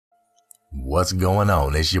What's going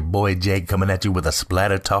on? It's your boy Jay coming at you with a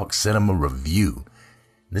Splatter Talk Cinema Review.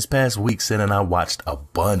 This past week, Sin and I watched a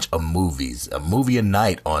bunch of movies, a movie a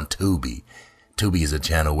night on Tubi. Tubi is a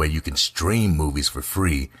channel where you can stream movies for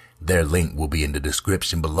free. Their link will be in the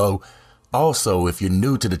description below. Also, if you're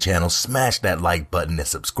new to the channel, smash that like button and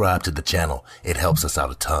subscribe to the channel. It helps us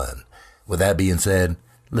out a ton. With that being said,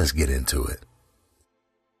 let's get into it.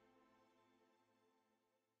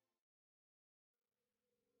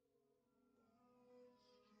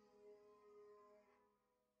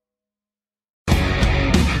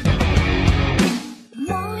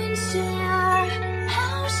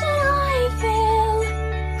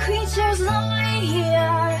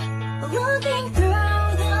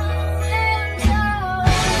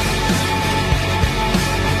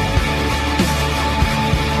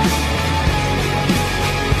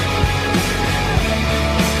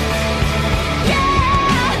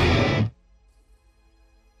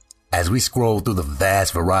 As we scroll through the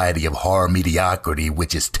vast variety of horror mediocrity,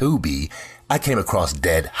 which is Tubi, I came across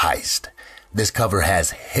Dead Heist. This cover has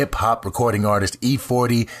hip-hop recording artist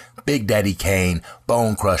E40, Big Daddy Kane,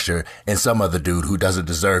 Bone Crusher, and some other dude who doesn't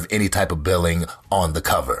deserve any type of billing on the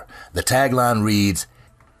cover. The tagline reads,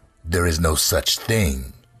 "There is no such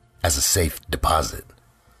thing as a safe deposit."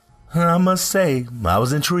 I must say, I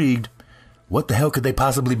was intrigued. What the hell could they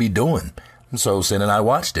possibly be doing? So Sin and I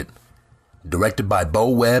watched it. Directed by Bo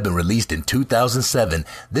Webb and released in 2007,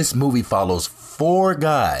 this movie follows four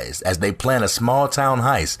guys as they plan a small-town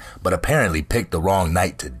heist, but apparently picked the wrong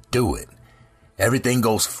night to do it. Everything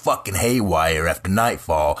goes fucking haywire after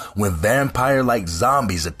nightfall when vampire-like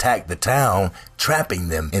zombies attack the town, trapping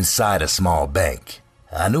them inside a small bank.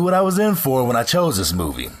 I knew what I was in for when I chose this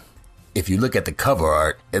movie. If you look at the cover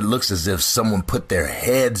art, it looks as if someone put their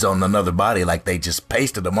heads on another body like they just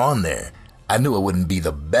pasted them on there. I knew it wouldn't be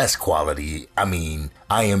the best quality. I mean,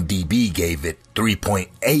 IMDb gave it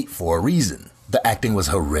 3.8 for a reason. The acting was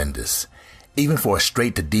horrendous. Even for a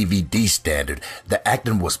straight-to-DVD standard, the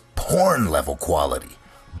acting was porn-level quality.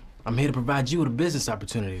 I'm here to provide you with a business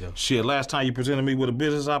opportunity, though. Shit, last time you presented me with a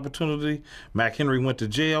business opportunity, Mac Henry went to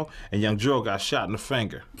jail and young Joe got shot in the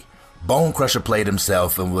finger. Bone Crusher played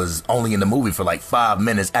himself and was only in the movie for like 5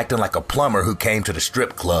 minutes, acting like a plumber who came to the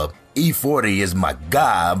strip club. E40 is my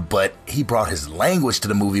guy, but he brought his language to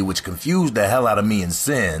the movie, which confused the hell out of me and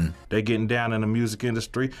Sin. They getting down in the music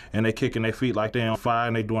industry, and they kicking their feet like they on fire,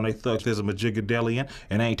 and they doing their thugism a jigadelian,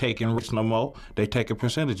 and they ain't taking risks no more. They taking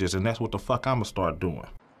percentages, and that's what the fuck I'ma start doing.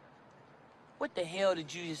 What the hell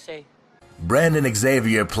did you just say? Brandon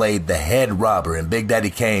Xavier played the head robber, and Big Daddy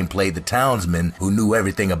Kane played the townsman who knew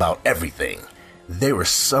everything about everything. They were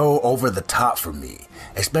so over the top for me,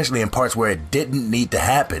 especially in parts where it didn't need to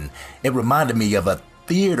happen. It reminded me of a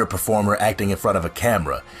theater performer acting in front of a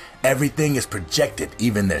camera. Everything is projected,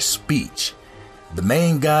 even their speech. The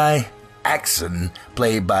main guy, Axon,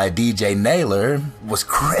 played by DJ Naylor, was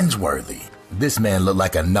cringeworthy. This man looked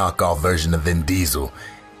like a knockoff version of Vin Diesel.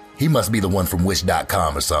 He must be the one from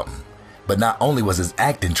Wish.com or something. But not only was his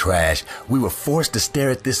acting trash, we were forced to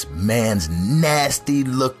stare at this man's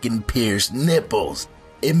nasty-looking pierced nipples.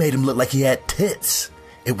 It made him look like he had tits.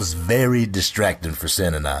 It was very distracting for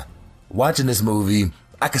Sin and I. Watching this movie,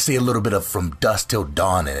 I could see a little bit of From Dusk Till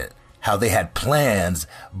Dawn in it. How they had plans,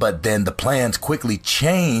 but then the plans quickly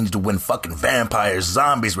changed when fucking vampire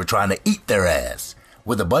zombies were trying to eat their ass.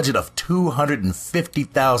 With a budget of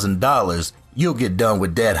 $250,000, you'll get done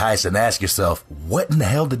with Dead Heist and ask yourself, what in the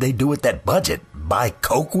hell did they do with that budget? Buy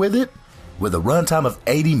coke with it? With a runtime of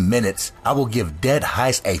 80 minutes, I will give Dead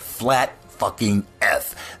Heist a flat fucking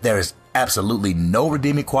F. There is absolutely no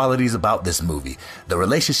redeeming qualities about this movie. The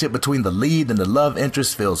relationship between the lead and the love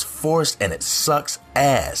interest feels forced and it sucks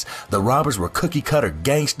ass. The robbers were cookie cutter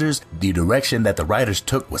gangsters. The direction that the writers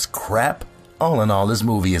took was crap. All in all, this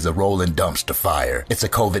movie is a rolling dumpster fire. It's a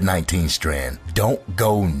COVID-19 strand. Don't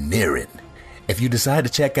go near it. If you decide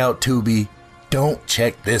to check out Tubi, don't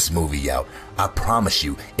check this movie out. I promise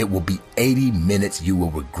you, it will be 80 minutes you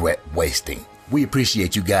will regret wasting. We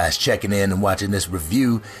appreciate you guys checking in and watching this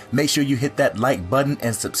review. Make sure you hit that like button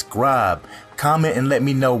and subscribe. Comment and let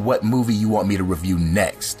me know what movie you want me to review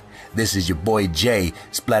next. This is your boy Jay,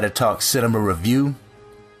 Splatter Talk Cinema Review.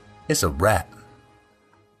 It's a wrap.